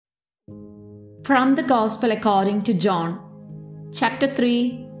From the Gospel according to John, chapter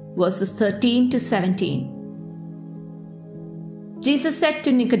 3, verses 13 to 17. Jesus said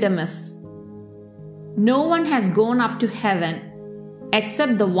to Nicodemus, "No one has gone up to heaven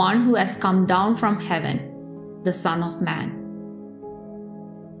except the one who has come down from heaven, the Son of Man.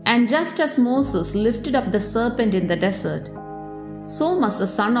 And just as Moses lifted up the serpent in the desert, so must the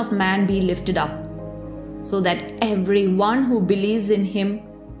Son of Man be lifted up, so that everyone who believes in him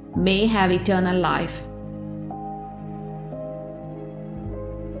may have eternal life.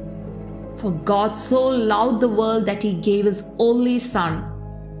 For God so loved the world that he gave his only Son,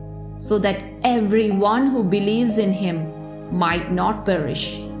 so that everyone who believes in him might not perish,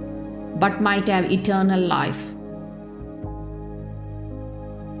 but might have eternal life.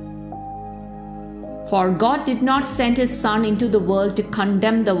 For God did not send his Son into the world to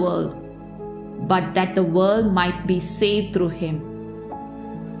condemn the world, but that the world might be saved through him."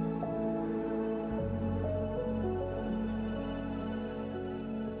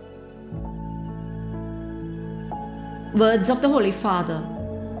 Words of the Holy Father.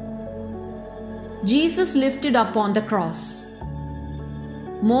 Jesus lifted up on the cross.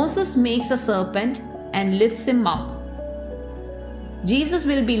 Moses makes a serpent and lifts him up. Jesus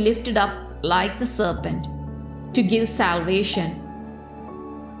will be lifted up like the serpent to give salvation.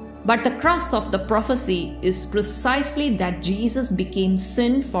 But the crux of the prophecy is precisely that Jesus became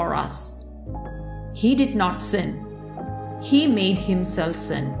sin for us. He did not sin. He made himself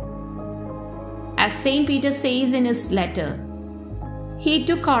sin. As St. Peter says in his letter, he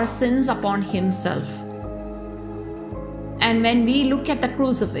took our sins upon himself. And when we look at the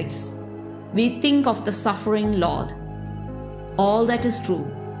crucifix, we think of the suffering Lord. All that is true.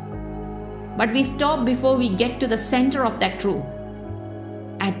 But we stop before we get to the center of that truth.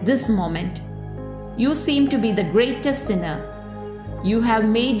 At this moment, you seem to be the greatest sinner. You have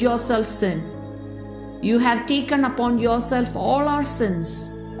made yourself sin. You have taken upon yourself all our sins.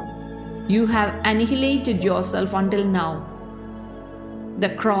 You have annihilated yourself until now. The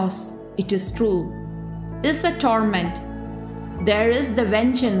cross, it is true, is the torment. There is the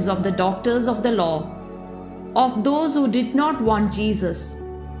vengeance of the doctors of the law, of those who did not want Jesus.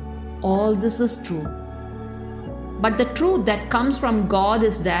 All this is true. But the truth that comes from God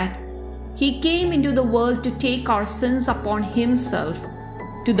is that he came into the world to take our sins upon himself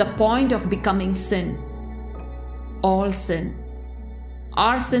to the point of becoming sin. All sin.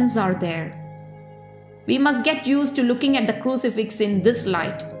 Our sins are there. We must get used to looking at the crucifix in this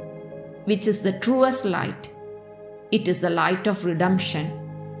light, which is the truest light. It is the light of redemption.